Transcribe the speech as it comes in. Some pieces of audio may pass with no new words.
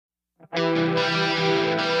What's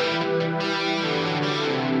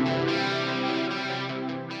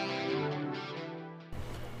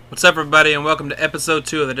up, everybody, and welcome to episode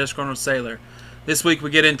 2 of the Disgruntled Sailor. This week we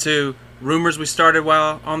get into rumors we started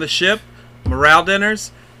while on the ship, morale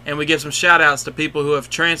dinners, and we give some shout outs to people who have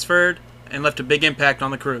transferred and left a big impact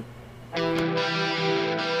on the crew.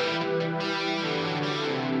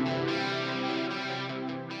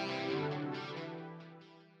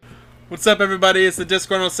 What's up, everybody? It's the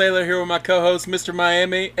Disgruntled Sailor here with my co-host, Mr.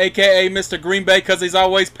 Miami, aka Mr. Green Bay, because he's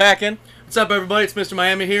always packing. What's up, everybody? It's Mr.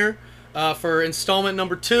 Miami here for installment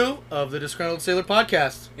number 2 of the Disgruntled Sailor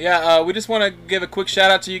podcast. Yeah, we just want to give a quick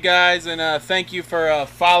shout out to you guys and thank you for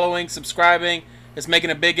following, subscribing. It's making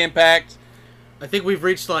a big impact. I think we've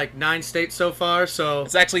reached like 9 states so far, so...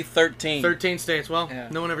 It's actually 13. 13 states. Well, yeah.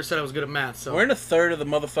 No one ever said I was good at math, so... We're in a third of the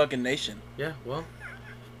motherfucking nation. Yeah, well...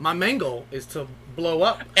 My main goal is to blow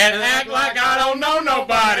up. And act like I don't know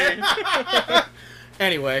nobody.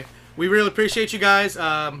 Anyway, we really appreciate you guys,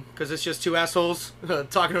 because it's just 2 assholes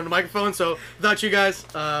talking on the microphone, so without you guys,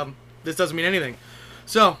 this doesn't mean anything.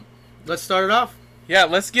 So, let's start it off. Yeah,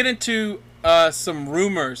 let's get into some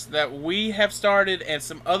rumors that we have started and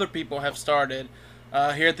some other people have started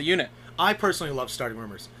here at the unit. I personally love starting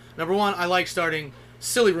rumors. Number 1, I like starting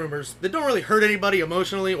silly rumors that don't really hurt anybody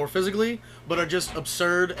emotionally or physically, but are just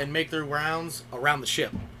absurd and make their rounds around the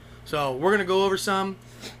ship. So we're gonna go over some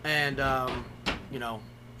and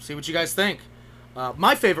see what you guys think.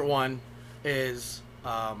 My favorite one is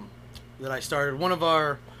that I started. One of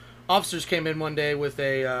our officers came in one day with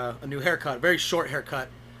a new haircut, a very short haircut,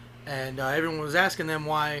 and everyone was asking them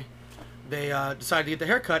why they decided to get the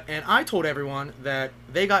haircut, and I told everyone that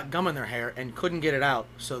they got gum in their hair and couldn't get it out,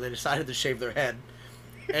 so they decided to shave their head.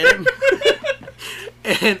 And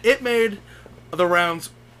it made the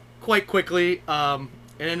rounds quite quickly. It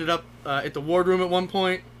ended up at the wardroom at one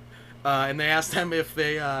point, and they asked them if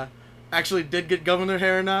they actually did get gum in their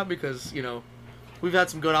hair or not, because, we've had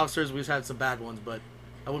some good officers, we've had some bad ones, but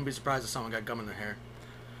I wouldn't be surprised if someone got gum in their hair.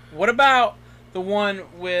 What about the one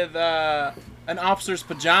with an officer's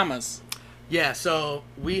pajamas? Yeah, so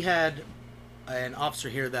we had an officer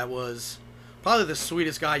here that was probably the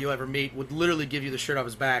sweetest guy you'll ever meet, would literally give you the shirt off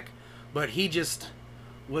his back, but he just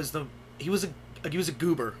was he was a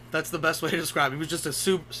goober. That's the best way to describe him. He was just a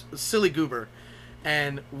silly goober.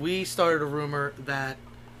 And we started a rumor that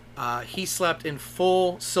he slept in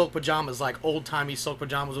full silk pajamas, like old-timey silk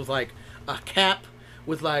pajamas with like a cap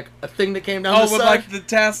with like a thing that came down the side. Oh, with like the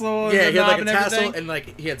tassel and yeah, the he had knob like a and tassel everything? and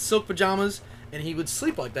like he had silk pajamas, and he would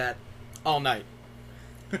sleep like that all night.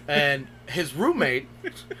 And his roommate,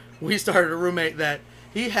 we started a roommate that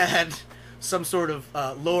he had some sort of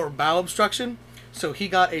lower bowel obstruction, so he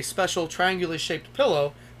got a special triangular shaped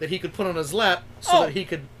pillow that he could put on his lap so that he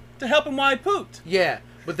could... To help him while he pooped. Yeah,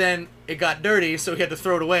 but then it got dirty, so he had to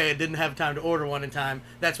throw it away and didn't have time to order one in time.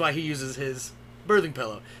 That's why he uses his birthing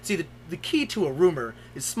pillow. See, the key to a rumor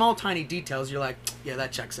is small, tiny details. You're like, yeah,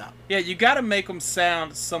 that checks out. Yeah, you gotta make them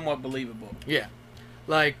sound somewhat believable. Yeah.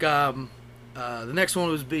 Like, the next one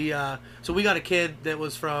was so we got a kid that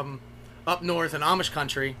was from up north in Amish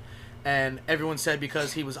country, and everyone said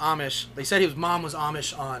because he was Amish, they said his mom was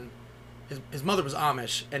Amish his mother was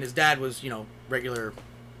Amish, and his dad was, regular,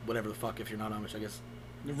 whatever the fuck, if you're not Amish, I guess.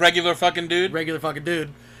 Regular fucking dude? Regular fucking dude.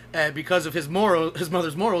 And because of his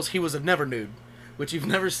mother's morals, he was a never nude, which you've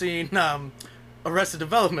never seen Arrested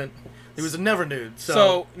Development. He was a never nude.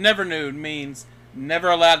 So never nude means never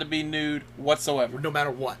allowed to be nude whatsoever. No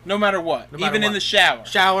matter what. No matter what. No matter Even what. in the shower.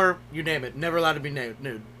 Shower, you name it. Never allowed to be nude.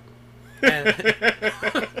 And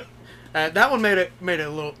that one made it a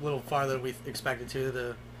little farther than we expected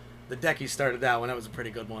to. The Decky started that one. That was a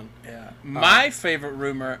pretty good one. Yeah. My favorite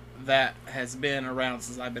rumor that has been around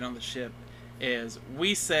since I've been on the ship is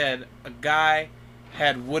we said a guy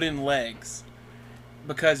had wooden legs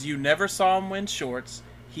because you never saw him in shorts.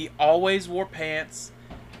 He always wore pants,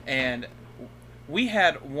 and we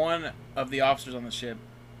had one of the officers on the ship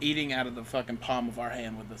eating out of the fucking palm of our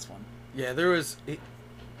hand with this one. Yeah,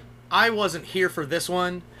 I wasn't here for this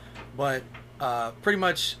one, but pretty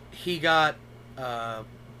much he got...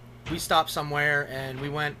 we stopped somewhere, and we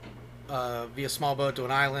went via small boat to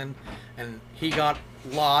an island, and he got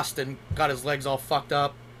lost and got his legs all fucked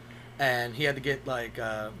up, and he had to get, like...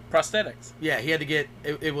 prosthetics. Yeah, he had to get...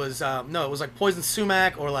 It was like poison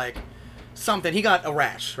sumac or, like, something. He got a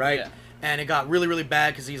rash, right? Yeah. And it got really, really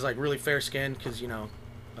bad because he's, like, really fair-skinned because,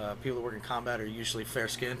 people that work in combat are usually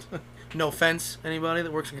fair-skinned. No offense, anybody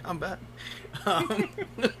that works in combat.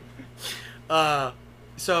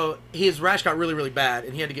 So his rash got really, really bad,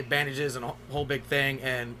 and he had to get bandages and a whole big thing.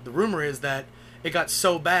 And the rumor is that it got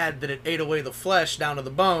so bad that it ate away the flesh down to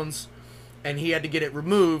the bones, and he had to get it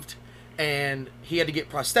removed, and he had to get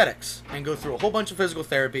prosthetics and go through a whole bunch of physical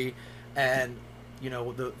therapy, and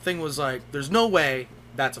the thing was like, there's no way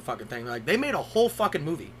that's a fucking thing. Like, they made a whole fucking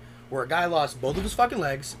movie where a guy lost both of his fucking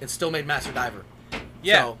legs and still made Master Diver.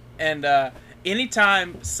 Yeah, So, and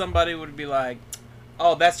anytime somebody would be like,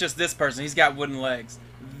 oh, that's just this person, he's got wooden legs.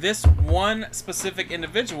 This one specific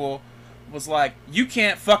individual was like, you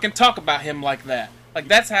can't fucking talk about him like that. Like,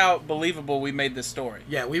 that's how believable we made this story.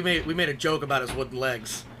 yeah, we made a joke about his wooden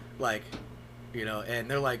legs, like, and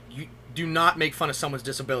they're like, you do not make fun of someone's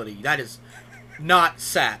disability. That is not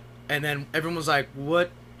sat. And then everyone was like,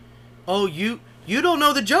 what? Oh, you don't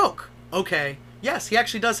know the joke. Okay. Yes, he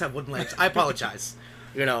actually does have wooden legs. I apologize.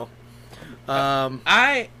 We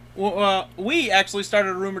actually started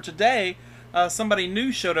a rumor today. Somebody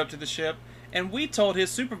new showed up to the ship, and we told his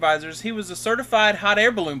supervisors he was a certified hot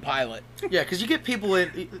air balloon pilot. Yeah, because you get people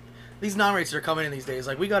in these non-rates that are coming in these days.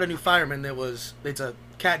 Like, we got a new fireman it's a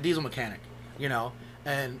cat diesel mechanic,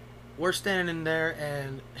 and we're standing in there,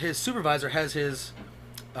 and his supervisor has his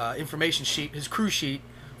information sheet, his crew sheet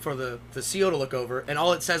for the CO to look over, and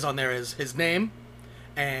all it says on there is his name,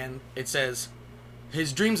 and it says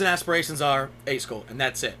his dreams and aspirations are A school, and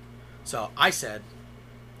that's it. So I said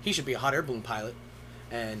he should be a hot air balloon pilot,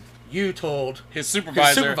 and you told his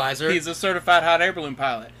supervisor he's a certified hot air balloon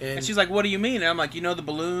pilot. And she's like, what do you mean? And I'm like, the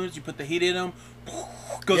balloons, you put the heat in them,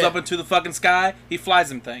 goes up into the fucking sky, he flies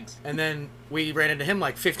them things. And then we ran into him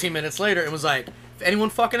like 15 minutes later and was like, if anyone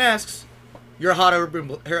fucking asks, you're a hot air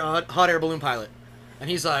balloon pilot. And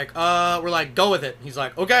he's like, we're like, go with it. He's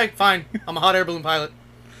like, okay, fine, I'm a hot air balloon pilot.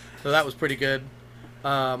 So that was pretty good.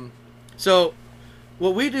 So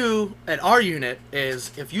what we do at our unit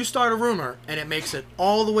is, if you start a rumor and it makes it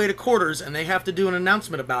all the way to quarters and they have to do an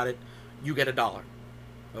announcement about it, you get $1.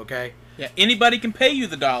 Okay? Yeah, anybody can pay you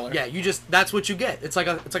the $1. Yeah, that's what you get. It's like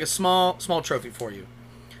a small trophy for you.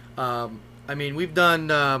 I mean, we've done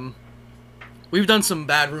some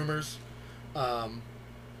bad rumors.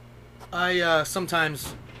 I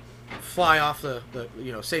sometimes fly off the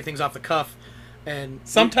say things off the cuff, and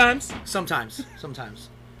sometimes.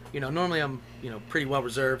 Normally I'm pretty well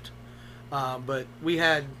reserved, but we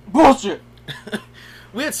had bullshit.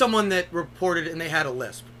 We had someone that reported and they had a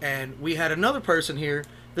lisp, and we had another person here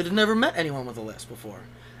that had never met anyone with a lisp before,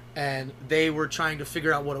 and they were trying to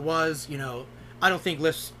figure out what it was. I don't think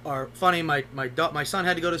lisps are funny. My son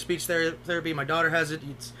had to go to speech therapy. My daughter has it.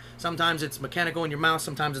 Sometimes it's mechanical in your mouth.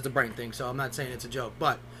 Sometimes it's a brain thing. So I'm not saying it's a joke,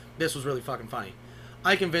 but this was really fucking funny.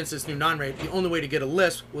 I convinced this new non-rate the only way to get a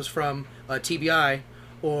lisp was from a TBI,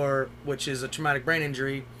 which is a traumatic brain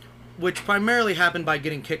injury, which primarily happened by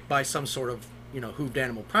getting kicked by some sort of hooved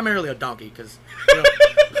animal, primarily a donkey, because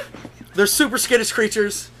they're super skittish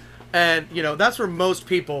creatures, and that's where most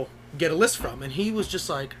people get a lisp from. And he was just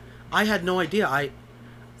like, I had no idea.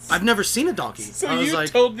 I've never seen a donkey. So I was you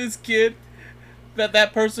like, told this kid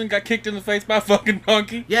that person got kicked in the face by a fucking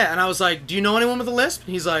donkey? Yeah, and I was like, do you know anyone with a lisp?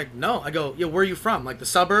 He's like, no. I go, yeah, where are you from? Like the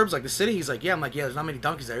suburbs, like the city? He's like, yeah. I'm like, yeah, there's not many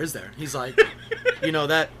donkeys there, is there? He's like,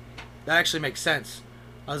 that actually makes sense.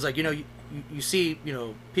 I was like, you see,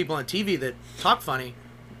 people on TV that talk funny,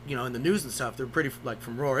 in the news and stuff, they're pretty, like,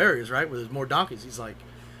 from rural areas, right, where there's more donkeys. He's like,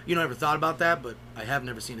 never thought about that, but I have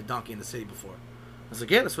never seen a donkey in the city before. I was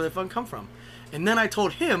like, yeah, that's where they fucking come from. And then I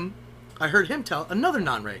heard him tell another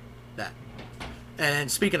non-rate that.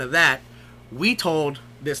 And speaking of that, we told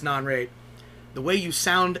this non-rate the way you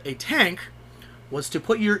sound a tank was to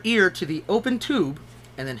put your ear to the open tube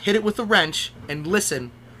and then hit it with a wrench and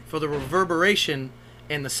listen for the reverberation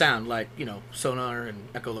and the sound, like, sonar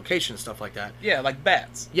and echolocation and stuff like that. Yeah, like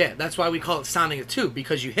bats. Yeah, that's why we call it sounding a tube,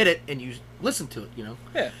 because you hit it and you listen to it,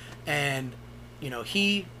 Yeah. And,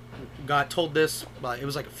 he got told this, it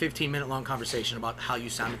was like a 15-minute long conversation about how you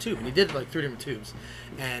sound a tube. And he did like 3 different tubes.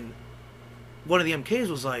 And one of the MKs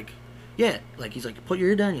was like, yeah, like, he's like, put your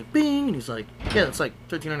ear down, you bing, and he's like, yeah, that's like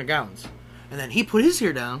 1,300 gallons. And then he put his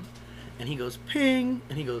ear down, and he goes, ping,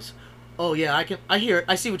 and he goes, oh yeah, I hear it,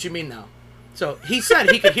 I see what you mean now. So he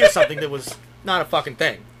said he could hear something that was not a fucking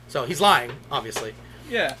thing. So he's lying, obviously.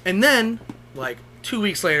 Yeah. And then, like, 2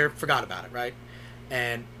 weeks later, forgot about it, right?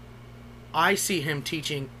 And I see him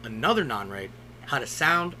teaching another non-rate how to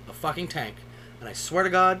sound a fucking tank. And I swear to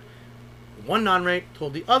God, one non-rate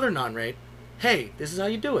told the other non-rate, hey, this is how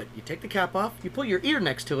you do it. You take the cap off, you put your ear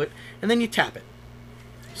next to it, and then you tap it.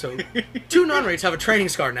 So 2 non-rates have a training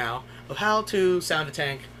scar now of how to sound a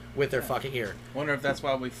tank with their fucking ear. Wonder if that's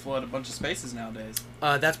why we flood a bunch of spaces nowadays.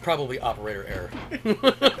 That's probably operator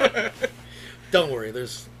error. Don't worry,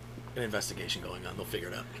 there's an investigation going on. They'll figure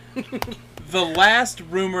it out. The last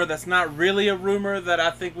rumor that's not really a rumor that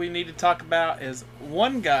I think we need to talk about is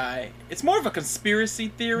one guy. It's more of a conspiracy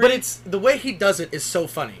theory. But it's the way he does it is so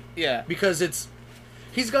funny. Yeah. Because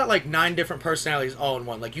he's got like 9 different personalities all in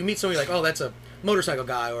one. Like you meet somebody like, oh, that's a motorcycle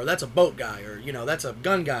guy, or that's a boat guy, or that's a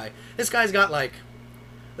gun guy. This guy's got like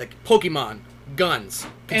Pokemon, guns,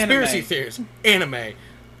 conspiracy theories, anime,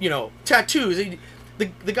 tattoos.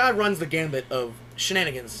 The guy runs the gambit of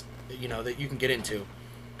shenanigans, that you can get into.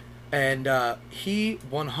 And he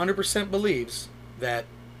 100% believes that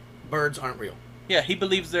birds aren't real. Yeah, he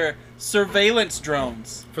believes they're surveillance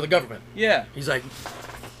drones. For the government. Yeah. He's like,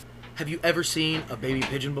 have you ever seen a baby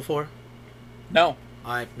pigeon before? No.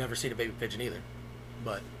 I've never seen a baby pigeon either.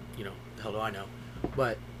 But, the hell do I know?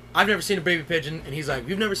 But I've never seen a baby pigeon, and he's like,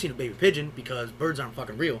 you've never seen a baby pigeon because birds aren't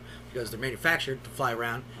fucking real, because they're manufactured to fly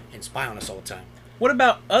around and spy on us all the time. What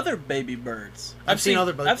about other baby birds? I've seen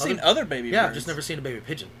other baby birds. Yeah, I've just never seen a baby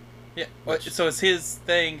pigeon. Yeah. So is his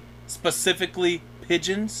thing specifically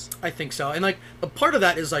pigeons? I think so. And, a part of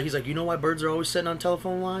that is, he's like, you know why birds are always sitting on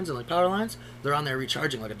telephone lines and, power lines? They're on there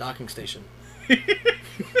recharging like a docking station.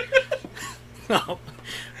 No.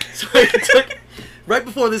 So he took... Right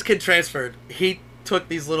before this kid transferred, he took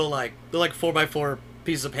these little, they're 4x4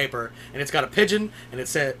 pieces of paper, and it's got a pigeon, and it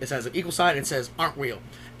has an equal sign, and it says, aren't real.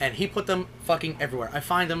 And he put them fucking everywhere. I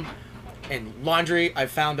find them in laundry. I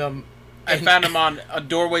found them on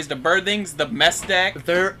doorways to bird things, the mess deck.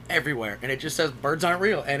 They're everywhere. And it just says birds aren't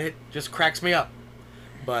real. And it just cracks me up.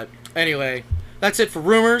 But anyway, that's it for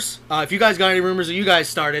rumors. If you guys got any rumors that you guys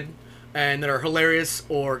started and that are hilarious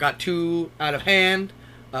or got too out of hand,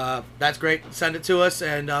 that's great. Send it to us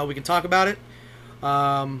and we can talk about it.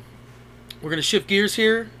 We're going to shift gears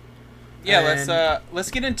here. Yeah, let's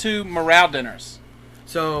get into morale dinners.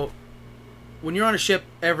 So, when you're on a ship,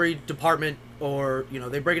 every department, or,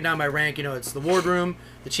 they break it down by rank, it's the wardroom,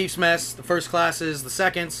 the chief's mess, the first classes, the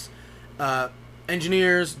seconds,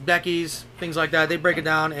 engineers, Beckies, things like that. They break it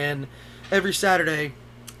down, and every Saturday,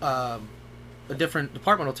 a different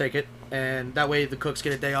department will take it, and that way the cooks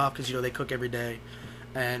get a day off, because, they cook every day.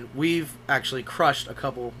 And we've actually crushed a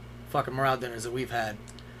couple fucking morale dinners that we've had.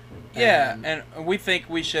 Yeah, and we think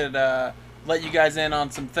we should let you guys in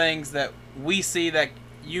on some things that we see that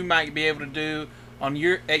you might be able to do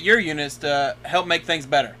at your units to help make things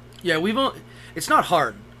better. Yeah, it's not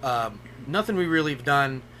hard. Nothing we really have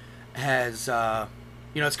done has,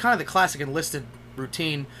 it's kind of the classic enlisted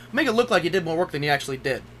routine. Make it look like you did more work than you actually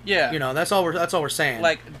did. Yeah. That's all we're saying.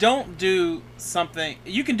 Don't do something.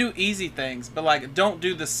 You can do easy things, but don't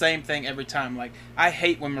do the same thing every time. I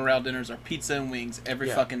hate when morale dinners are pizza and wings every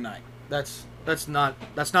fucking night. That's not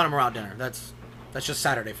a morale dinner. That's just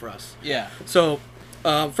Saturday for us. Yeah. So,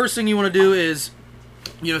 first thing you want to do is,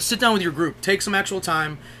 sit down with your group. Take some actual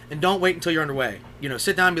time, and don't wait until you're underway.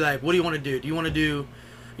 Sit down and be like, what do you want to do? Do you want to do,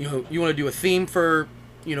 you want to do a theme for,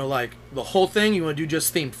 the whole thing? You want to do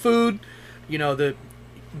just themed food?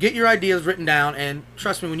 Get your ideas written down, and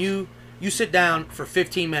trust me, when you sit down for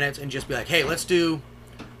 15 minutes and just be like, hey, let's do,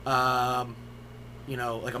 a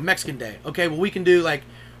Mexican day. Okay, well, we can do,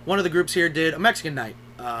 one of the groups here did a Mexican night.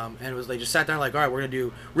 And they just sat down all right, we're going to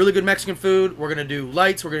do really good Mexican food. We're going to do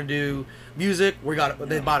lights. We're going to do music. They bought a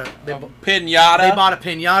pinata. They bought a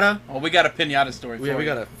pinata. Oh, we got a pinata story for you. We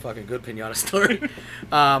got a fucking good pinata story.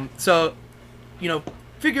 So,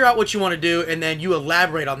 figure out what you want to do, and then you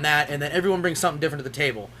elaborate on that, and then everyone brings something different to the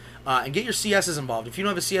table. And get your CSs involved. If you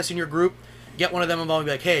don't have a CS in your group, get one of them involved and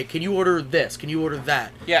be like, hey, can you order this? Can you order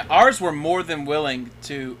that? Yeah, ours were more than willing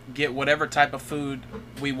to get whatever type of food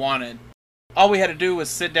we wanted. All we had to do was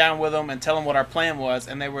sit down with them and tell them what our plan was,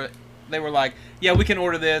 and they were like, yeah, we can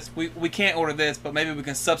order this. We can't order this, but maybe we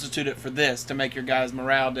can substitute it for this to make your guys'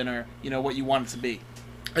 morale dinner, what you want it to be.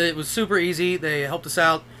 It was super easy. They helped us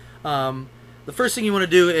out. The first thing you want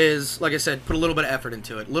to do is, like I said, put a little bit of effort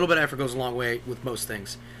into it. A little bit of effort goes a long way with most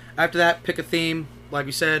things. After that, pick a theme. Like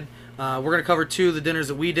we said, we're going to cover 2 of the dinners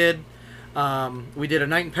that we did. We did a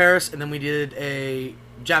night in Paris, and then we did a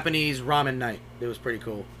Japanese ramen night. It was pretty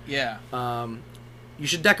cool. Yeah. You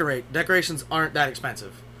should decorate. Decorations aren't that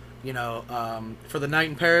expensive. For the night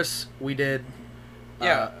in Paris, we did...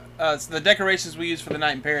 so the decorations we used for the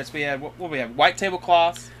night in Paris, we had, what we have? White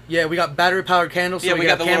tablecloths. Yeah, we got battery-powered candles. Yeah, so we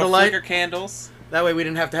got the little candlelight. flicker candles. That way we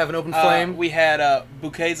didn't have to have an open flame. We had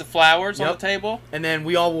bouquets of flowers on the table. And then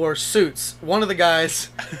we all wore suits. One of the guys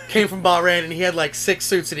came from Bahrain, and he had 6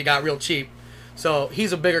 suits that he got real cheap. So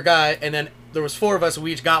he's a bigger guy, and then there was 4 of us, and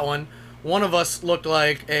we each got one. One of us looked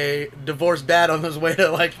like a divorced dad on his way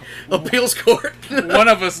to, appeals court. One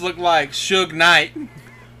of us looked like Suge Knight.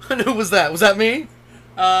 And who was that? Was that me?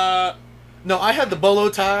 No, I had the bolo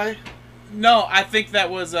tie. No, I think that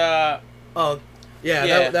was Oh, yeah,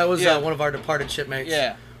 Yeah, that was yeah. one of our departed shipmates.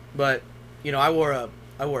 yeah. But you know, I wore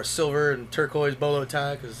a silver and turquoise bolo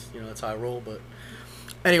tie because you know that's how I roll. But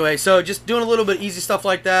anyway, so just doing a little bit of easy stuff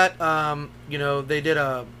like that. You know, they did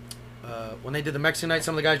when they did the Mexican night,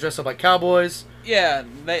 some of the guys dressed up like cowboys. Yeah,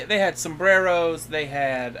 they had sombreros. They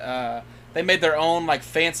had they made their own like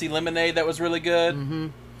fancy lemonade that was really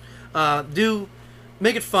good. Do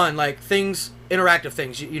make it fun, like things, interactive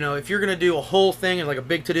things. You know, if you're gonna do a whole thing and like a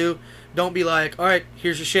big to do, don't be like, all right,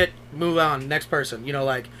 here's your shit, move on, next person. You know,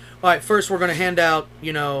 like, all right, first we're gonna hand out,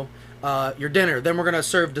 you know, your dinner, then we're gonna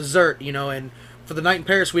serve dessert. You know, and for the night in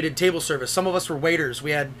Paris, we did table service. Some of us were waiters.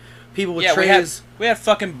 We had people with Yeah, trays. we had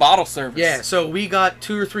fucking bottle service. Yeah, so we got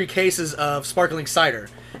 2 or 3 cases of sparkling cider,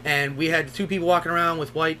 and we had 2 people walking around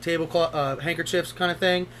with white tablecloth handkerchiefs, kind of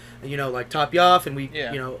thing, you know, like top you off. And we,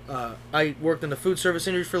 Yeah. you know, I worked in the food service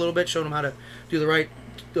industry for a little bit, showed them how to do the right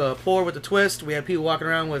pour with the twist. We had people walking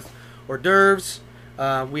around with hors d'oeuvres.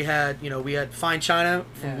 We had, you know, we had fine china.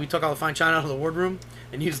 Yeah. We took all the fine china out of the wardroom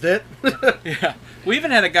and used it. Yeah, we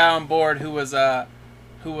even had a guy on board who was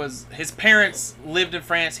his parents lived in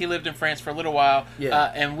France. He lived in France for a little while.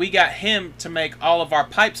 Yeah. And we got him to make all of our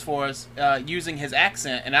pipes for us using his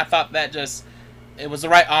accent, and I thought that it was the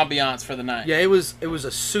right ambiance for the night. Yeah, it was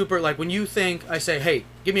a super, like, when you think, I say, hey,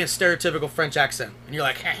 give me a stereotypical French accent, and you're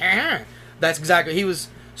like, that's exactly, he was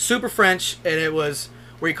super French, and it was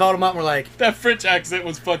where you called him up and we're like, That French accent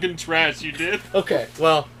was fucking trash. You did. okay,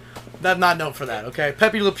 well, I'm not known for that, okay?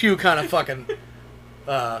 Pepe Le Pew kind of fucking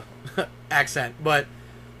accent, but,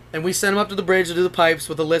 and we sent him up to the bridge to do the pipes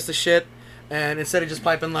with a list of shit, and instead of just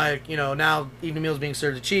piping like, you know, now evening meals being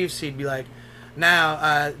served to Chiefs, he'd be like,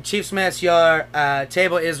 now, Chiefs Mess, your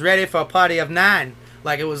table is ready for a party of 9.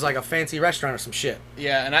 Like it was like a fancy restaurant or some shit.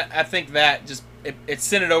 Yeah, and I think that just it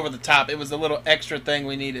sent it over the top. It was a little extra thing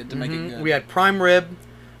we needed to make it good. We had prime rib.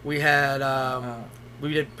 We had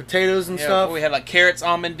we did potatoes and stuff. We had like carrots,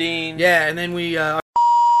 almondine. Yeah, and then we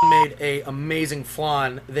made a amazing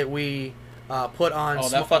flan that we put on. Oh,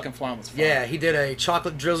 that fucking flan was fun. Yeah, he did a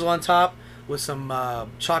chocolate drizzle on top with some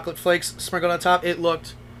chocolate flakes sprinkled on top. It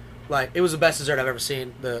looked like it was the best dessert I've ever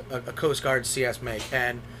seen a Coast Guard CS make,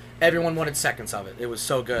 and everyone wanted seconds of it. It was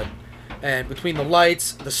so good. And between the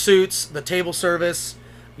lights, the suits, the table service,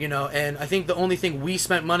 you know, and I think the only thing we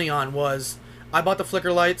spent money on was I bought the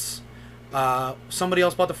flicker lights, somebody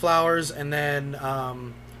else bought the flowers, and then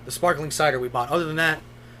the sparkling cider we bought. Other than that,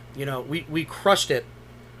 you know, we crushed it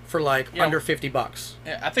for like under $50.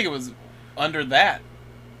 Yeah, I think it was under that.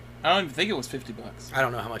 I don't even think it was $50. I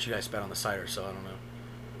don't know how much you guys spent on the cider, so I don't know.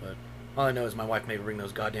 But all I know is my wife made me bring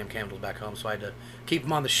those goddamn candles back home, so I had to keep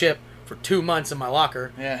them on the ship for 2 months in my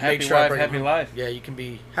locker. Yeah, Make happy sure I wife, bring 'em happy home. life. Yeah, you can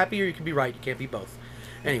be happy or you can be right. You can't be both.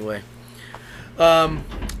 Anyway,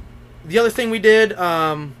 the other thing we did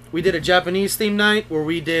a Japanese theme night where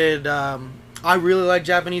we did. I really like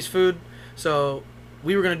Japanese food, so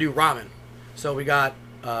we were gonna do ramen. So we got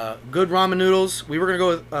good ramen noodles. We were gonna go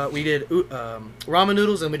with we did ramen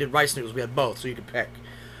noodles and we did rice noodles. We had both, so you could pick.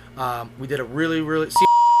 We did a really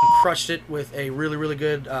crushed it with a really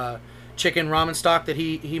good chicken ramen stock that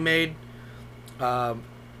he made.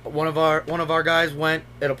 One of our guys went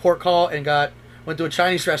at a port call and went to a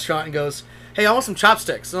Chinese restaurant and goes, "Hey, I want some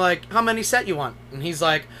chopsticks." And they're like, "How many set you want?" And he's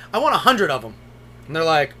like, "I want 100 of them." And they're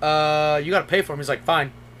like, "You gotta pay for them." He's like,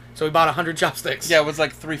 "Fine." So we bought 100 chopsticks. Yeah, it was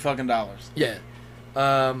like $3 fucking. Yeah.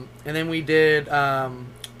 And then we did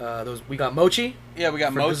those. We got mochi. Yeah, we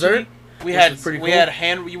got for mochi. Dessert, We which had was pretty we cool.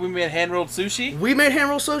 had we made hand rolled sushi. We made hand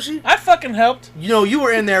roll sushi. I fucking helped. You know, you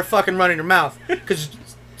were in there fucking running your mouth because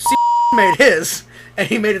made his, and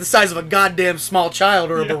he made it the size of a goddamn small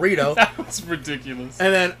child or a burrito. That was ridiculous.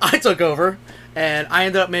 And then I took over, and I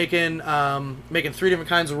ended up making 3 different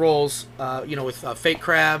kinds of rolls, you know, with fake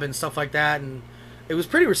crab and stuff like that, and it was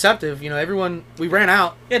pretty receptive. You know, we ran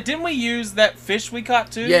out. Yeah, didn't we use that fish we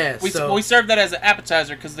caught too? Yeah, we served that as an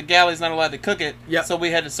appetizer because the galley's not allowed to cook it. Yep. So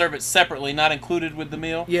we had to serve it separately, not included with the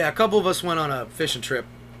meal. Yeah, a couple of us went on a fishing trip,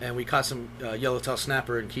 and we caught some yellowtail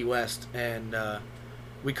snapper in Key West, and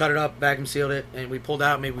we cut it up, vacuum sealed it, and we pulled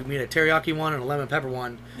out. Maybe we made a teriyaki one and a lemon pepper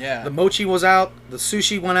one. Yeah. The mochi was out, the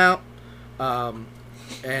sushi went out, and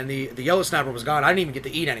the yellow snapper was gone. I didn't even get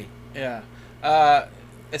to eat any. Yeah.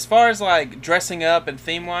 As far as like dressing up and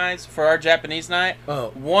theme wise for our Japanese night,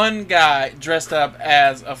 one guy dressed up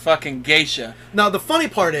as a fucking geisha. Now the funny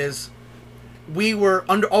part is, we were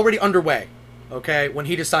already underway, okay, when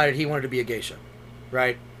he decided he wanted to be a geisha,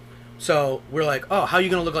 right? So we're like, "Oh, how are you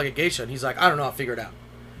gonna look like a geisha?" And he's like, "I don't know, I'll figure it out."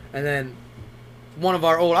 And then one of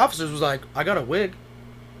our old officers was like, "I got a wig.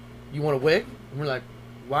 You want a wig?" And we're like,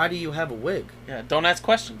 why do you have a wig? Yeah, don't ask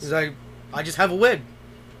questions. He's like, I just have a wig.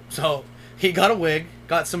 So he got a wig,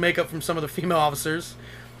 got some makeup from some of the female officers,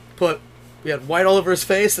 we had white all over his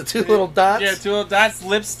face, the two little dots. Yeah, 2 little dots,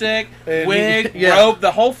 lipstick, And wig, yeah. robe,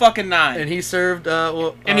 the whole fucking nine. And he served,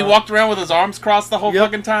 and he walked around with his arms crossed the whole Yep.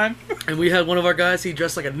 fucking time. and we had one of our guys, he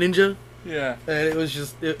dressed like a ninja. Yeah. And it was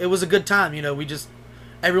just, it was a good time, you know,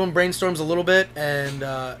 everyone brainstorms a little bit, and,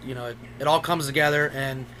 you know, it all comes together,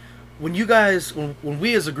 and when you guys, when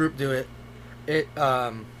we as a group do it,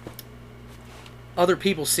 other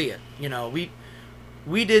people see it, you know,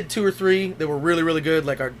 we did 2 or 3 that were really, really good,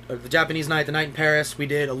 like the Japanese night, the night in Paris, we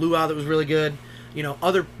did a luau that was really good, you know,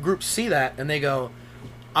 other groups see that, and they go,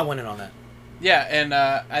 I went in on that. Yeah, and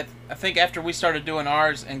I think after we started doing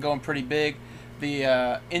ours and going pretty big,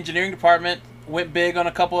 the engineering department went big on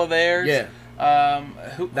a couple of theirs. Yeah.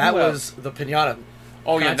 Who That else? was the piñata.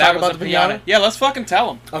 Oh Can yeah, I that talk was about the the pinata. pinata? Yeah, let's fucking tell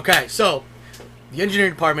them. Okay, so the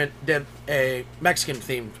engineering department did a Mexican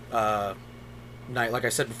themed night, like I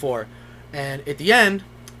said before, and at the end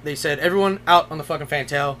they said everyone out on the fucking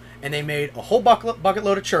fantail, and they made a whole bucket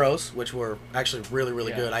load of churros, which were actually really,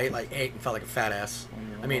 really Yeah. good. I ate like 8 and felt like a fat ass.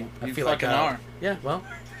 I mean, I You feel like fucking are. Yeah, well,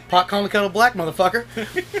 pot calling the kettle black, motherfucker.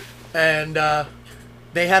 And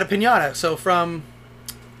they had a pinata. So from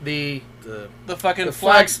the fucking the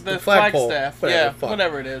flag- the the flag flagpole, staff. whatever Yeah, the fuck.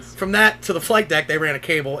 whatever it is. from that to the flight deck, they ran a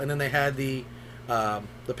cable, and then they had the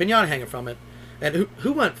pinata hanging from it. And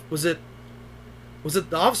who went? Was it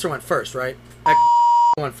the officer went first, right?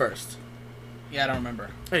 Went first. Yeah, I don't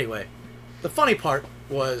remember. Anyway, the funny part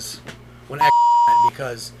was when went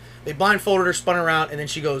because they blindfolded her, spun her around, and then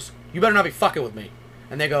she goes, "You better not be fucking with me."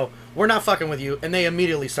 And they go, "We're not fucking with you," and they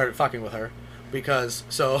immediately started fucking with her because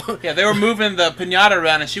Yeah, they were moving the pinata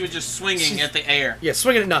around, and she was just swinging at the air. yeah,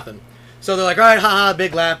 swinging at nothing. So they're like, "All right, haha,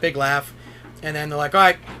 big laugh," and then they're like, "All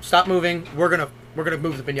right, stop moving. We're gonna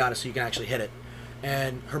move the pinata so you can actually hit it."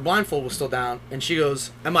 And her blindfold was still down, and she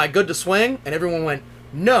goes, "Am I good to swing?" And everyone went,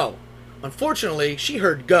 "No." Unfortunately, she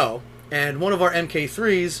heard go, and one of our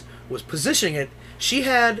MK3s was positioning it. She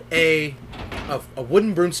had a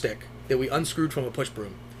wooden broomstick that we unscrewed from a push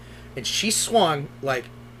broom, and she swung like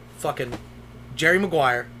fucking Jerry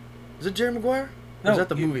Maguire. Is it Jerry Maguire? Or is that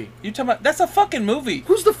the movie? You talking about? That's a fucking movie.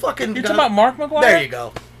 Who's the fucking You're guy? talking about Mark Maguire? There you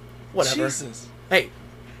go. Whatever. Jesus. Hey,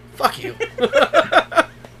 fuck you.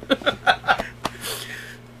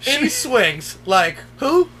 She swings like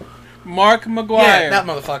who? Mark Maguire. Yeah, that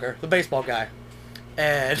motherfucker, the baseball guy.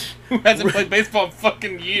 And who hasn't played baseball in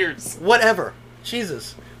fucking years. whatever.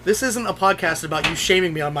 Jesus. This isn't a podcast about you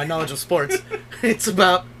shaming me on my knowledge of sports. It's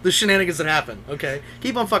about the shenanigans that happen, okay?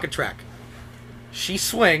 Keep on fucking track. She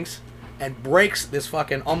swings and breaks this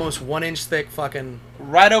fucking almost 1 inch thick fucking...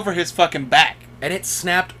 Right over his fucking back. And it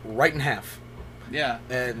snapped right in half. Yeah.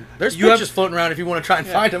 And there's You have- pictures floating around if you want to try and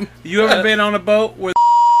find them. You ever been on a boat where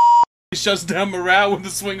shuts down morale with the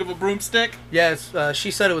swing of a broomstick? Yes, she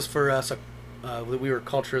said it was for us. That we were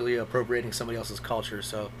culturally appropriating somebody else's culture,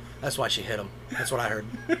 so that's why she hit him. That's what I heard.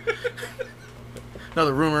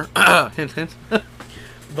 Another rumor. Hint, hint.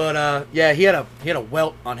 But yeah, he had a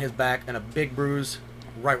welt on his back and a big bruise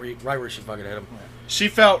right where she fucking hit him. She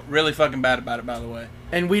felt really fucking bad about it, by the way.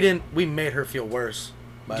 And we made her feel worse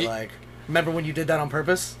by like, remember when you did that on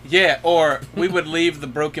purpose? Yeah, or we would leave the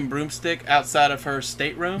broken broomstick outside of her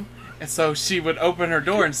stateroom, and so she would open her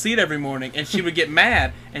door and see it every morning, and she would get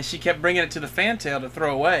mad, and she kept bringing it to the fantail to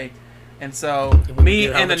throw away. And so me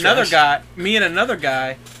and another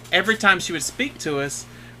guy, every time she would speak to us,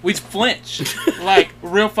 we'd flinch like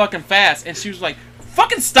real fucking fast, and she was like,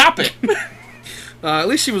 "Fucking stop it!" At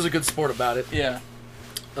least she was a good sport about it. Yeah.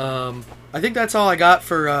 I think that's all I got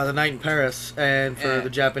for the night in Paris and for Yeah. the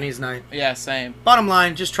Japanese night. Yeah, same. Bottom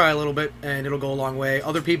line, just try a little bit and it'll go a long way.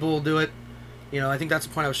 Other people will do it. You know, I think that's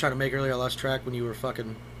the point I was trying to make earlier. I lost track when you were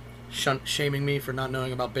fucking shaming me for not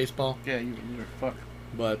knowing about baseball. Yeah, you're fuck.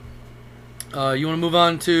 But you want to move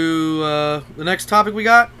on to the next topic we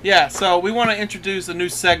got? Yeah, so we want to introduce a new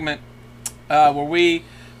segment where we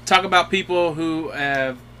talk about people who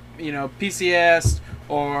have, PCS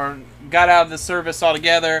or got out of the service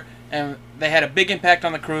altogether, and they had a big impact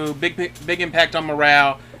on the crew, big impact on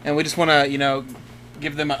morale, and we just want to,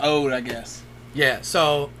 give them an ode, I guess. Yeah,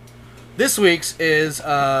 so this week's is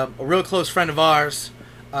a real close friend of ours,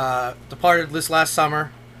 departed this last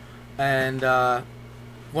summer, and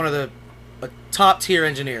one of a top tier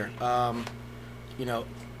engineer.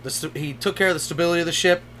 He took care of the stability of the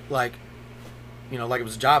ship, like it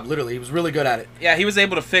was a job. Literally, he was really good at it. Yeah, he was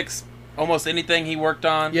able to fix almost anything he worked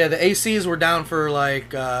on. Yeah, the ACs were down for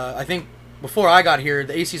I think before I got here,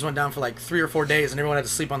 the ACs went down for 3 or 4 days, and everyone had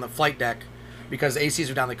to sleep on the flight deck because the ACs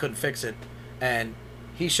were down. They couldn't fix it, and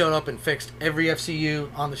he showed up and fixed every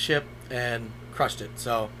FCU on the ship and crushed it.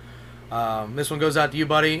 So this one goes out to you,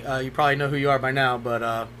 buddy. You probably know who you are by now,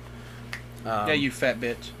 but yeah, you fat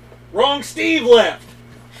bitch. Wrong Steve left.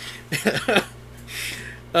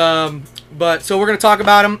 But so we're gonna talk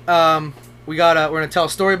about him. We're gonna tell a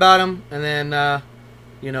story about him, and then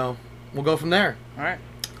we'll go from there. All right.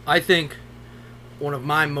 I think one of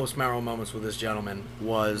my most memorable moments with this gentleman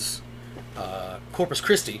was Corpus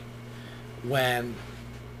Christi, when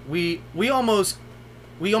we almost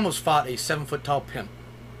fought a 7-foot tall pimp.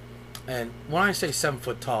 And when I say 7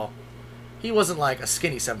 foot tall, he wasn't like a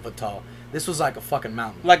skinny 7 foot tall. This was like a fucking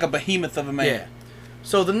mountain. Like a behemoth of a man. Yeah.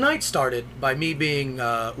 So the night started by me being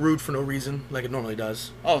rude for no reason, like it normally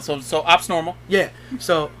does. Oh, so ops normal. Yeah.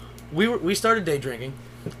 So we started day drinking,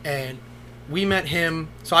 and we met him.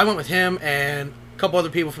 So I went with him and a couple other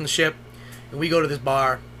people from the ship, and we go to this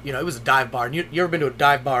bar. You know, it was a dive bar. And you ever been to a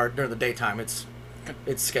dive bar during the daytime? It's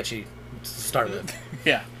sketchy to start with.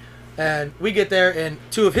 Yeah. And we get there, and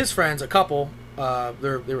two of his friends, a couple, I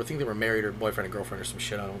think they were married or boyfriend and girlfriend or some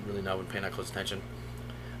shit. I don't really know. I wasn't paying that close attention.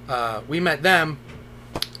 We met them,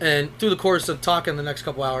 and through the course of talking the next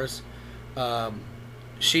couple hours,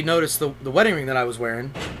 she noticed the wedding ring that I was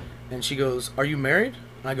wearing, and she goes, "Are you married?"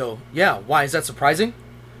 And I go, "Yeah." "Why? Is that surprising?"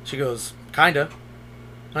 She goes, "Kinda."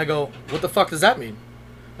 And I go, "What the fuck does that mean?"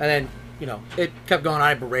 And then, it kept going.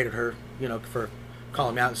 I berated her, for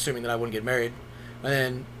calling me out, assuming that I wouldn't get married. And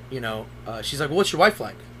then, she's like, "Well, what's your wife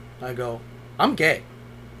like?" And I go, "I'm gay."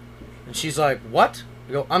 And she's like, "What?"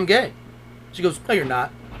 I go, "I'm gay." She goes, "No, you're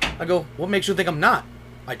not." I go, "What makes you think I'm not?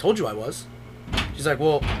 I told you I was." She's like,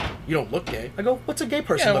 "Well, you don't look gay." I go, "What's a gay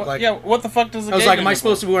person look like?" Yeah, what the fuck does a gay I was like, dude "Am I look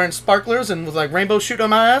supposed to be wearing sparklers and with like rainbow shooting on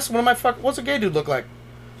my ass? What's a gay dude look like?"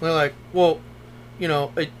 And they're like, "Well, you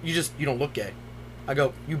don't look gay." I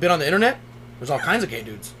go, "You've been on the internet? There's all kinds of gay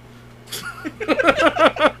dudes."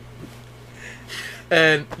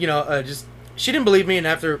 And, she didn't believe me, and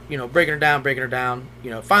after, breaking her down,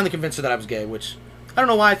 finally convinced her that I was gay, which I don't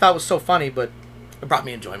know why I thought was so funny, but it brought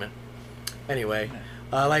me enjoyment. Anyway,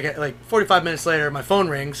 like 45 minutes later, my phone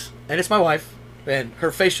rings, and it's my wife, and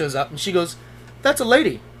her face shows up, and she goes, "That's a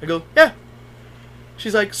lady." I go, "Yeah."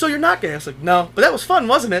 She's like, "So you're not gay?" I was like, "No, but that was fun,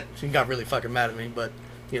 wasn't it?" She got really fucking mad at me, but,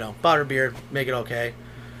 bought her beer, make it okay.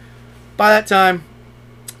 By that time,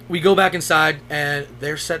 we go back inside, and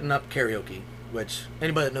they're setting up karaoke, which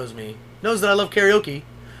anybody that knows me knows that I love karaoke.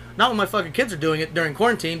 Not when my fucking kids are doing it during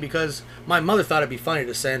quarantine, because my mother thought it'd be funny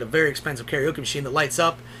to send a very expensive karaoke machine that lights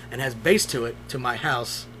up and has bass to it to my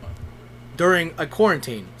house during a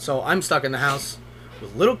quarantine. So I'm stuck in the house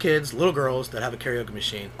with little kids, little girls that have a karaoke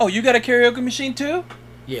machine. Oh, you got a karaoke machine too?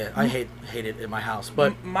 Yeah, I hate it in my house.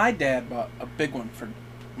 But my dad bought a big one for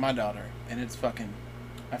my daughter, and it's fucking...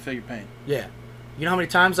 I feel your pain. Yeah. You know how many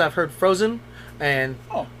times I've heard Frozen? And...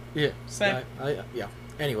 Oh. Yeah. Same. Yeah.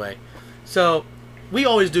 Anyway. So, we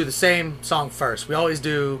always do the same song first. We always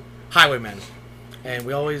do Highwaymen. And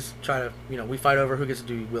we always try to, we fight over who gets to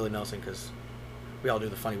do Willie Nelson, because we all do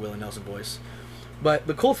the funny Willie Nelson voice. But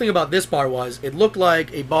the cool thing about this bar was, it looked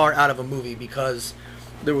like a bar out of a movie, because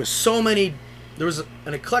there was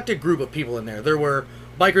an eclectic group of people in there. There were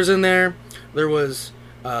bikers in there. There was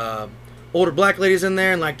older black ladies in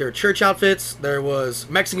there in like their church outfits. There was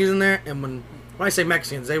Mexicans in there. And when I say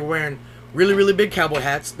Mexicans, they were wearing really, really big cowboy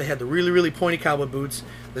hats. They had the really, really pointy cowboy boots.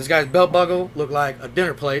 This guy's belt buckle looked like a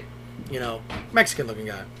dinner plate. Mexican looking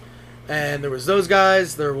guy. And there was those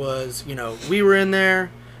guys. There was, we were in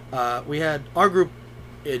there. We had our group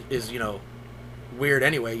is weird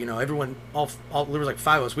anyway. Everyone, all there was like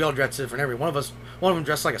 5 of us. We all dressed different. One of them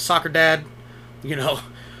dressed like a soccer dad,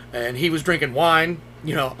 and he was drinking wine.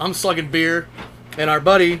 I'm slugging beer, and our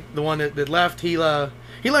buddy, the one that left, he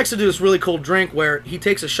likes to do this really cool drink where he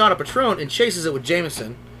takes a shot of Patron and chases it with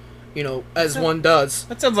Jameson, as one does.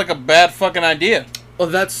 That sounds like a bad fucking idea. Well,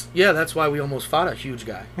 that's why we almost fought a huge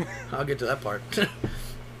guy. I'll get to that part.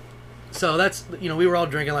 So that's, we were all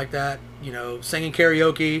drinking like that, singing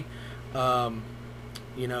karaoke, went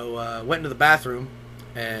into the bathroom,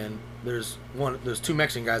 and there's 2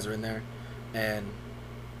 Mexican guys are in there, and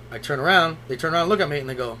they turn around and look at me, and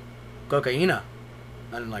they go, "Cocaína."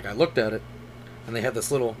 And I looked at it, and they had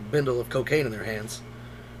this little bindle of cocaine in their hands,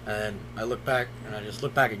 and I looked back, and I just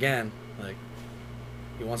looked back again, like,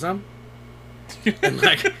 "You want some?" And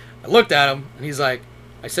I looked at him, and he's like,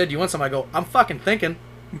 I said, "Do you want some?" I go, "I'm fucking thinking."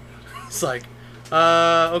 It's like,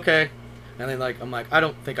 okay. And then I'm like, I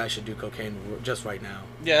don't think I should do cocaine just right now.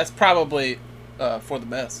 Yeah, that's probably for the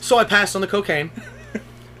best. So I passed on the cocaine,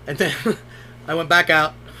 and then I went back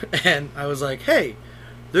out, and I was like, "Hey,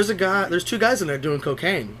 there's 2 guys in there doing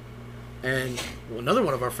cocaine," and another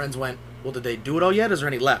one of our friends went, well, did they do it all yet? Is there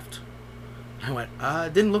any left? I went,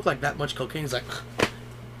 it didn't look like that much cocaine. He's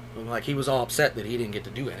like he was all upset that he didn't get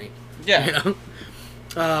to do any. Yeah. You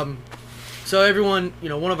know? So everyone,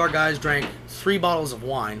 one of our guys drank 3 bottles of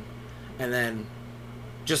wine and then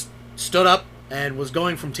just stood up and was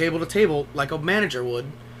going from table to table like a manager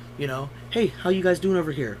would. Hey, how you guys doing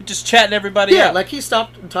over here? Just chatting everybody Yeah, up. like he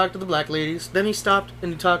stopped and talked to the black ladies. Then he stopped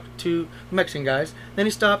and he talked to the Mexican guys. Then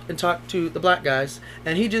he stopped and talked to the black guys.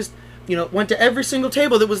 And he just, went to every single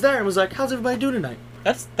table that was there and was like, how's everybody doing tonight?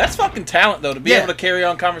 That's fucking talent, though, to be able to carry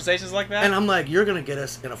on conversations like that. And I'm like, you're going to get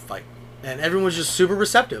us in a fight. And everyone was just super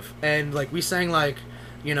receptive. And, like, we sang, like,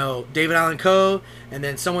 David Allan Coe. And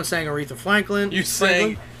then someone sang Aretha Franklin. You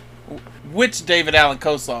sang which David Allan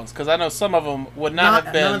Coe songs? Because I know some of them would not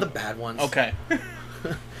have been... None of the bad ones. Okay.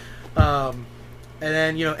 And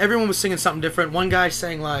then, everyone was singing something different. One guy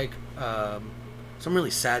sang, like, some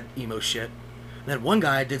really sad emo shit. And then one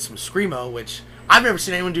guy did some Screamo, which I've never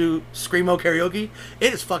seen anyone do Screamo karaoke.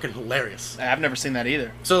 It is fucking hilarious. I've never seen that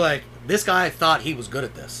either. So, like, this guy thought he was good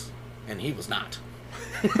at this. And he was not.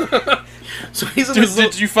 So he's in this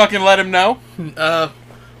Did you fucking let him know?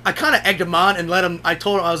 I kind of egged him on and I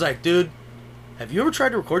told him, I was like, dude, have you ever tried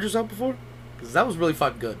to record yourself before? Because that was really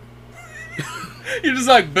fucking good. You're just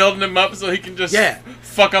like building him up so he can just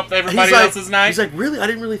fuck up everybody He's like, else's night? He's like, really? I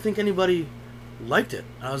didn't really think anybody liked it.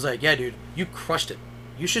 And I was like, yeah, dude, you crushed it.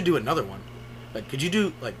 You should do another one. Like, could you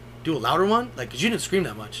do a louder one? Like, because you didn't scream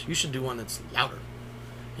that much. You should do one that's louder.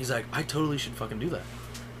 He's like, I totally should fucking do that.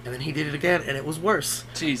 And then he did it again, and it was worse.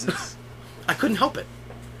 Jesus. I couldn't help it.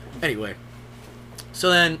 Anyway. So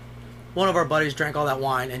then, one of our buddies drank all that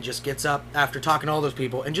wine and just gets up after talking to all those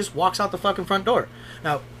people and just walks out the fucking front door.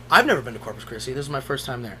 Now, I've never been to Corpus Christi. This is my first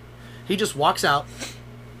time there. He just walks out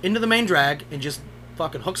into the main drag and just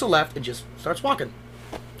fucking hooks a left and just starts walking.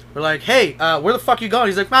 We're like, hey, where the fuck you going?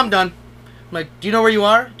 He's like, I'm done. I'm like, do you know where you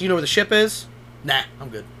are? Do you know where the ship is? Nah, I'm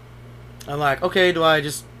good. I'm like, okay, do I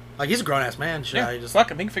just... Like, he's a grown-ass man. Should I just...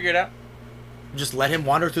 Fuck him. He can figure it out. Just let him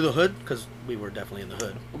wander through the hood? Because we were definitely in the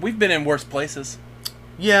hood. We've been in worse places.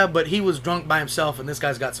 Yeah, but he was drunk by himself, and this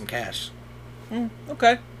guy's got some cash.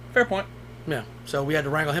 Okay. Fair point. Yeah. So we had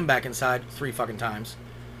to wrangle him back inside 3 fucking times.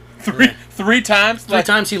 Three times? 3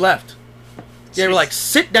 times he left. Yeah, we're like,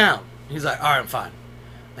 sit down. He's like, all right, I'm fine.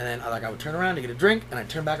 And then I would turn around to get a drink, and I'd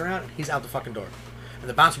turn back around, and he's out the fucking door. And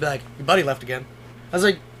the bouncer would be like, your buddy left again. I was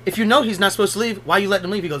like, if you know he's not supposed to leave, why you letting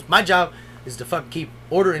him leave? He goes, my job is to fucking keep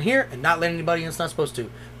order in here and not let anybody in that's not supposed to.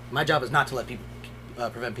 My job is not to let people,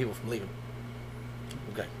 prevent people from leaving.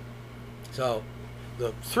 Okay. So,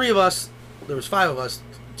 the 3 of us, there was 5 of us,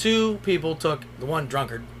 2 people took the one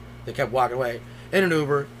drunkard that kept walking away in an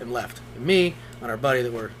Uber and left. And me and our buddy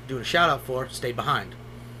that we're doing a shout out for stayed behind.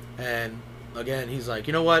 And again, he's like,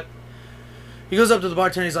 you know what? He goes up to the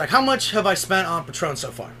bartender, he's like, how much have I spent on Patron so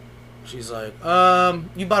far? She's like,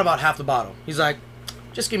 you bought about half the bottle. He's like,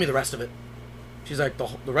 just give me the rest of it. She's like,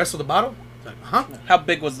 the rest of the bottle? He's like, huh? How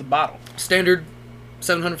big was the bottle? Standard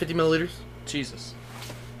 750 milliliters. Jesus.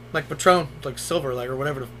 Like Patron, like silver, like, or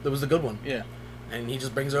whatever. It was the good one. Yeah. And he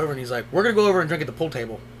just brings it over and he's like, we're going to go over and drink at the pool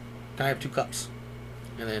table. Can I have 2 cups?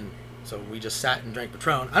 And then, so we just sat and drank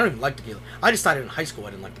Patron. I don't even like tequila. I decided in high school I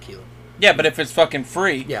didn't like tequila. Yeah, but if it's fucking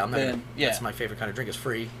free, yeah, I'm not then, yeah. That's my favorite kind of drink is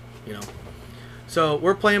free, you know. So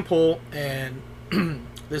we're playing pool, and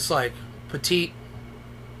this, like, petite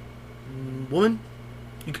woman,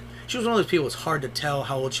 she was one of those people. It's hard to tell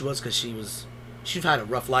how old she was because she's had a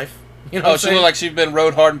rough life. You know oh, she looked like she'd been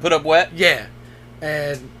rode hard and put up wet? Yeah.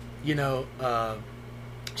 And,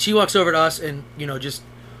 she walks over to us and, just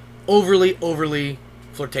overly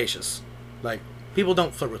flirtatious. Like, people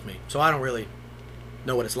don't flirt with me, so I don't really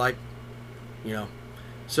know what it's like,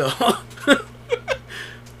 So,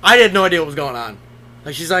 I had no idea what was going on.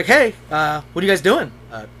 Like, she's like, hey, what are you guys doing?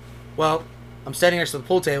 Well, I'm standing next to the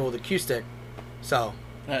pool table with a cue stick, so...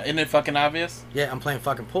 isn't it fucking obvious? Yeah, I'm playing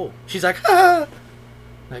fucking pool. She's like, ha!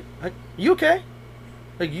 Like, you okay?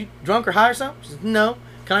 Like, you drunk or high or something? She's like, no.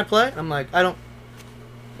 Can I play? I'm like, I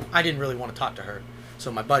didn't really want to talk to her,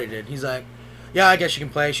 so my buddy did. He's like, yeah, I guess you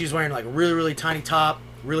can play. She's wearing, like, a really tiny top,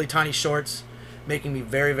 really tiny shorts, making me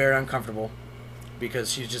very, very uncomfortable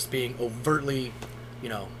because she's just being overtly,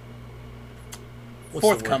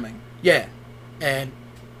 forthcoming. Yeah. And,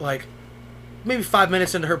 like, maybe 5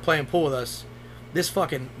 minutes into her playing pool with us, this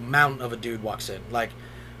fucking mountain of a dude walks in. Like,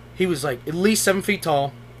 he was, like, at least 7 feet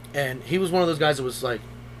tall, and he was one of those guys that was, like,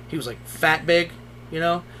 he was, like, fat big,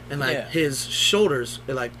 and, like, his shoulders,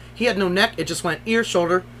 like, he had no neck. It just went ear,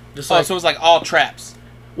 shoulder. Just so it was, like, all traps.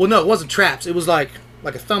 Well, no, it wasn't traps. It was, like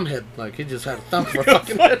a thumb head. Like, he just had a thumb for a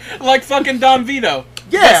fucking head. Like fucking Don Vito.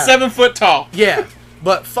 Yeah. Like 7 foot tall. Yeah.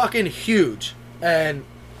 but fucking huge. And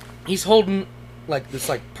he's holding like this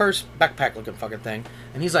like purse backpack looking fucking thing,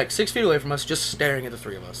 and he's like 6 feet away from us, just staring at the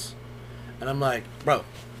three of us. And I'm like, bro,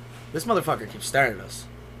 this motherfucker keeps staring at us.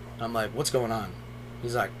 And I'm like, what's going on?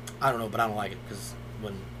 He's like, I don't know, but I don't like it, because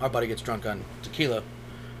when our buddy gets drunk on tequila,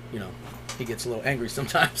 you know, he gets a little angry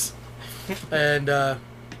sometimes. And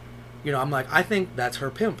you know, I'm like, I think that's her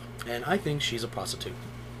pimp, and I think she's a prostitute.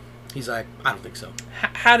 He's like, I don't think so.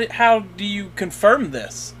 How do you confirm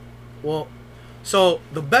this? Well, so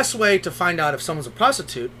the best way to find out if someone's a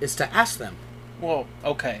prostitute is to ask them. Well,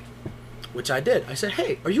 okay. Which I did. I said,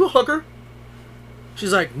 hey, are you a hooker?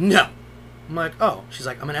 She's like, no. I'm like, oh. She's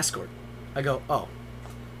like, I'm an escort. I go, oh.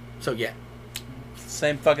 So, yeah.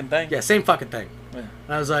 Same fucking thing? Yeah, same fucking thing. Yeah.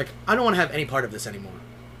 And I was like, I don't want to have any part of this anymore.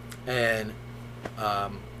 And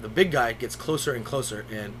the big guy gets closer and closer,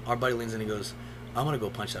 and our buddy leans in and he goes, I want to go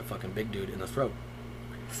punch that fucking big dude in the throat.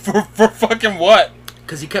 For fucking what?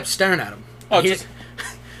 Because he kept staring at him. Oh, just...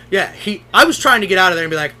 Yeah, I was trying to get out of there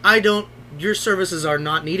and be like, your services are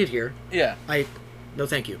not needed here. Yeah. No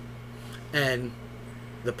thank you. And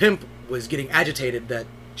the pimp was getting agitated that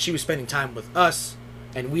she was spending time with us,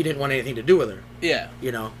 and we didn't want anything to do with her. Yeah.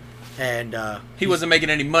 You know? And he wasn't making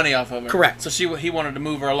any money off of her. Correct. So he wanted to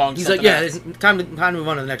move her along. He's like, yeah, it's time to move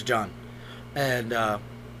on to the next John. And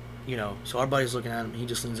you know, so our buddy's looking at him. He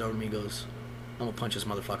just leans over to me and goes, I'm gonna punch this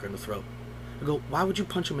motherfucker in the throat. I go, why would you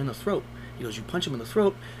punch him in the throat? He goes, you punch him in the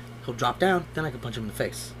throat, he'll drop down, then I can punch him in the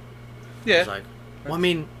face. Yeah. I was like, well, I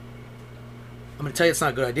mean, I'm gonna tell you it's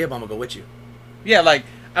not a good idea, but I'm gonna go with you. Yeah, like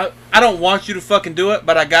I don't want you to fucking do it,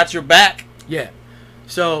 but I got your back. Yeah.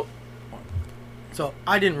 So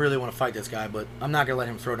I didn't really want to fight this guy, but I'm not gonna let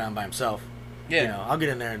him throw down by himself. Yeah. You know, I'll get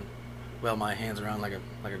in there and whale my hands around like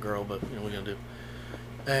a girl, but you know what are you gonna do?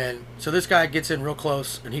 And so this guy gets in real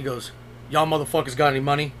close, and he goes, y'all motherfuckers got any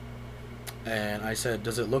money? And I said,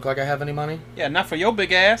 does it look like I have any money? Yeah, not for your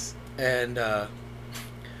big ass. And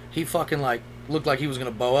he fucking like looked like he was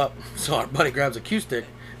gonna bow up. So our buddy grabs a cue stick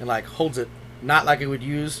and like holds it, not like he would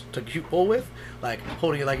use to cue pull with, like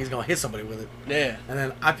holding it like he's gonna hit somebody with it. Yeah. And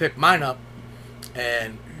then I pick mine up,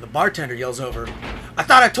 and the bartender yells over, I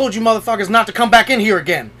thought I told you motherfuckers not to come back in here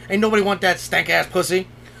again. Ain't nobody want that stank ass pussy.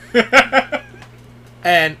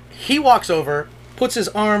 And he walks over, puts his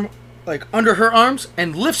arm like under her arms,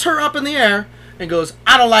 and lifts her up in the air and goes,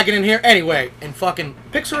 I don't like it in here anyway, and fucking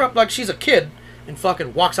picks her up like she's a kid and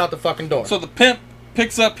fucking walks out the fucking door. So the pimp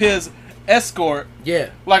picks up his escort, yeah,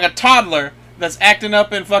 like a toddler that's acting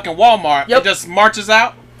up in fucking Walmart. Yep. And just marches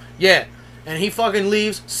out. Yeah. And he fucking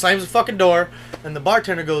leaves, slams the fucking door, and the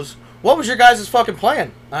bartender goes, what was your guys' fucking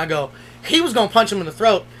plan? And I go, he was gonna punch him in the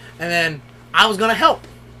throat, and then I was gonna help.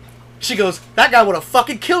 She goes, that guy would have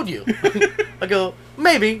fucking killed you. I go,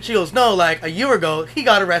 maybe. She goes, no, like a year ago, he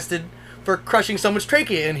got arrested for crushing someone's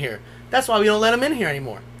trachea in here. That's why we don't let him in here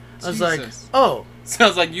anymore. I was like, oh.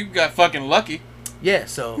 Sounds like you got fucking lucky. Yeah,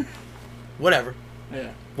 so, whatever.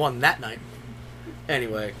 Yeah. Won that night.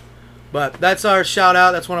 Anyway, but that's our shout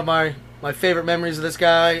out. That's one of my favorite memories of this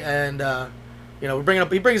guy. And, you know,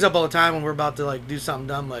 he brings up all the time when we're about to, like, do something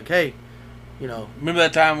dumb. Like, hey, you know. Remember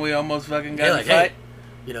that time we almost fucking got in a like, fight? hey,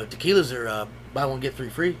 you know, tequilas are buy one, get 3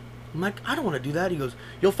 free. I'm like, I don't want to do that. He goes,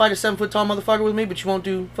 you'll fight a 7-foot-tall motherfucker with me, but you won't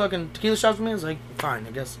do fucking tequila shots with me? I was like, fine,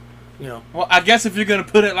 I guess, you know. Well, I guess if you're going to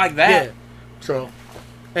put it like that. Yeah. So,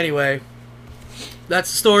 anyway,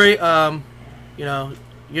 that's the story. You know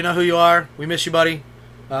who you are. We miss you, buddy.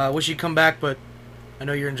 Wish you'd come back, but I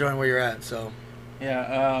know you're enjoying where you're at, so.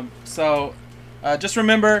 Yeah, just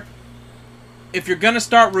remember, if you're going to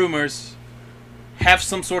start rumors, have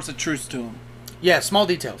some sorts of truth to them. Yeah, small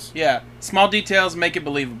details. Yeah, small details make it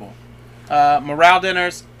believable. Morale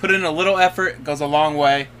dinners, put in a little effort, goes a long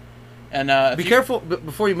way. And be careful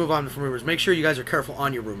before you move on from rumors. Make sure you guys are careful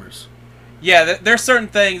on your rumors. Yeah, there's certain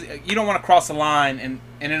things you don't want to cross the line and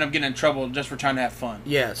end up getting in trouble just for trying to have fun.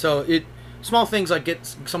 Yeah, so small things like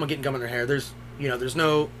someone getting gum in their hair. There's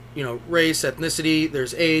no race, ethnicity,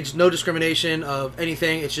 there's age, no discrimination of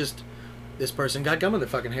anything. It's just this person got gum in their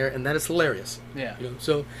fucking hair, and that is hilarious. Yeah.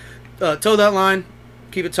 So. Toe that line,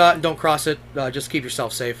 keep it taut, and don't cross it. Just keep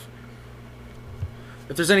yourself safe.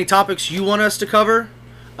 If there's any topics you want us to cover,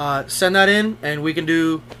 send that in, and we can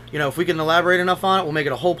do, if we can elaborate enough on it, we'll make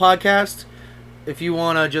it a whole podcast. If you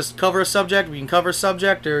want to just cover a subject, we can cover a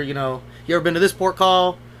subject, or, you ever been to this port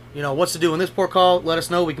call, what's to do in this port call, let us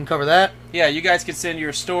know, we can cover that. Yeah, you guys can send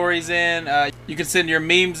your stories in, you can send your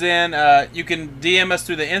memes in, you can DM us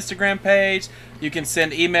through the Instagram page. You can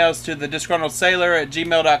send emails to the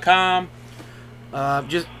disgruntledsailor@gmail.com.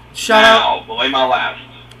 Just shout out. Boy, my last.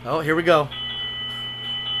 Oh, here we go.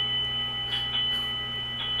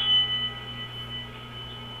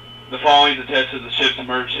 The following is a test of the ship's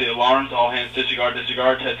emergency alarms. All hands disregard,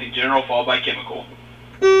 disregard. Testing general, followed by chemical.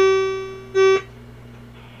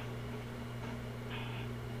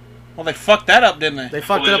 Well, they fucked that up, didn't they? They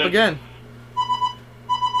fucked it up again.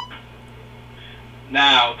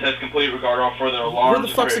 Now, test complete. Regard all further alarms. Where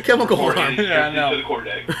the fuck's the chemical alarm? Yeah, I know. To the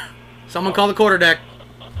quarterdeck. Someone call the quarterdeck.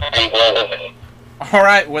 All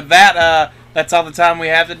right, with that, that's all the time we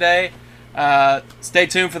have today. Stay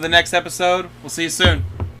tuned for the next episode. We'll see you soon.